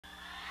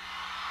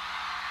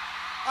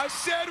I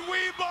said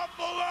we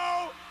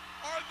Buffalo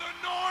are the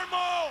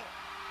normal.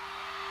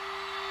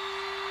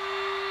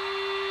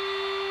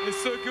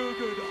 It's the Goo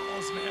Goo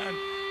Dolls, man.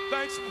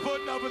 Thanks for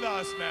putting up with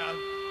us, man.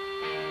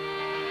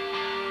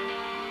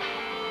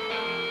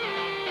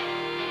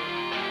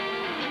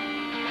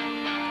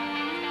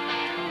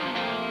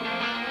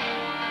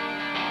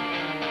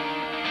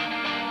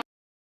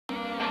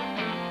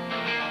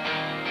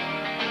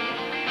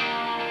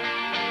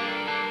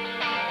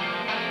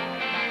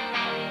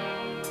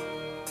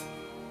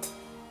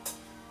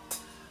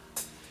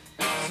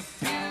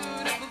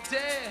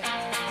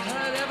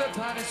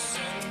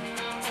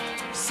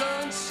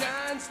 Sun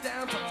shines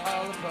down for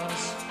all of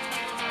us.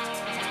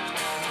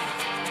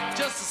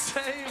 Just the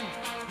same,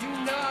 you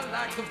know I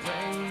like the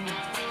rain.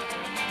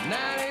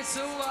 That ain't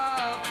so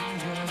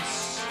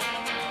obvious.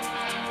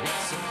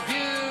 It's a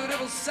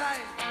beautiful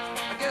sight.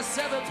 I guess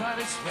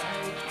everybody's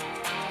right.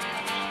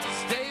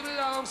 This day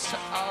belongs to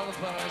all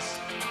of us.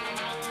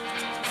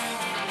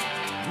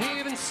 And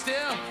even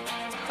still,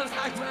 I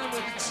like mine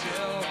with a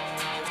chill.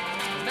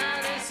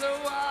 That ain't so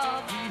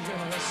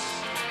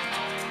obvious.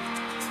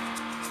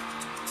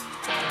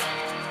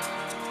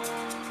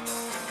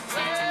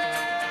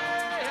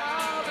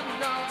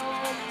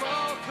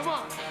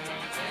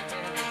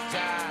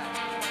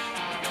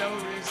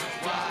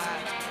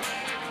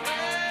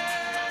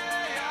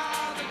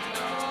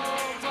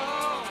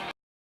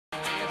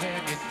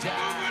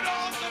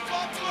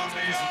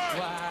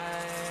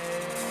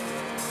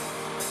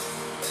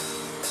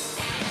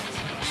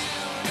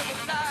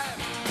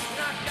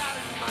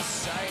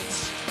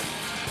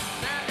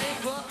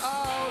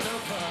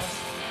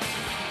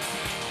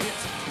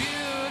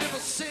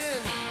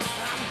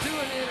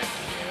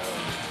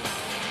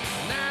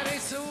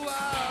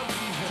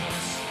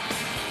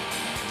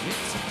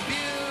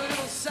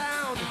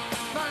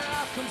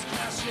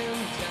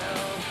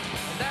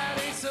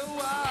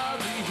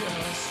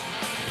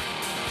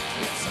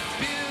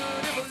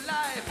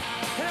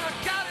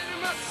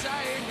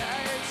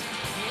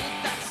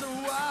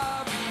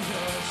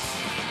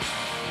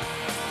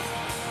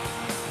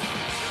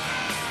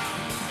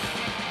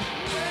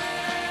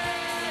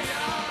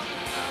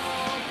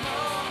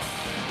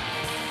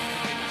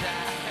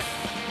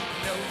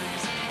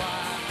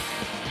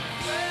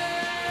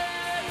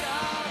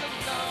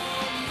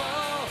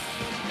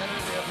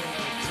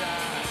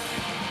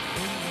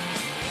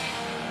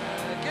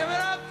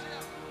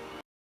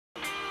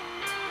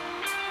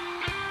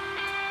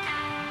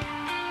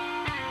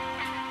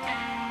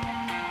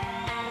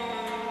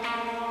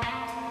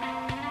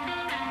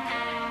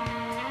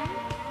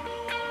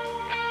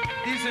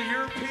 These are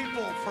your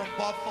people from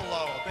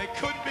Buffalo. They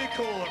couldn't be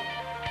cooler.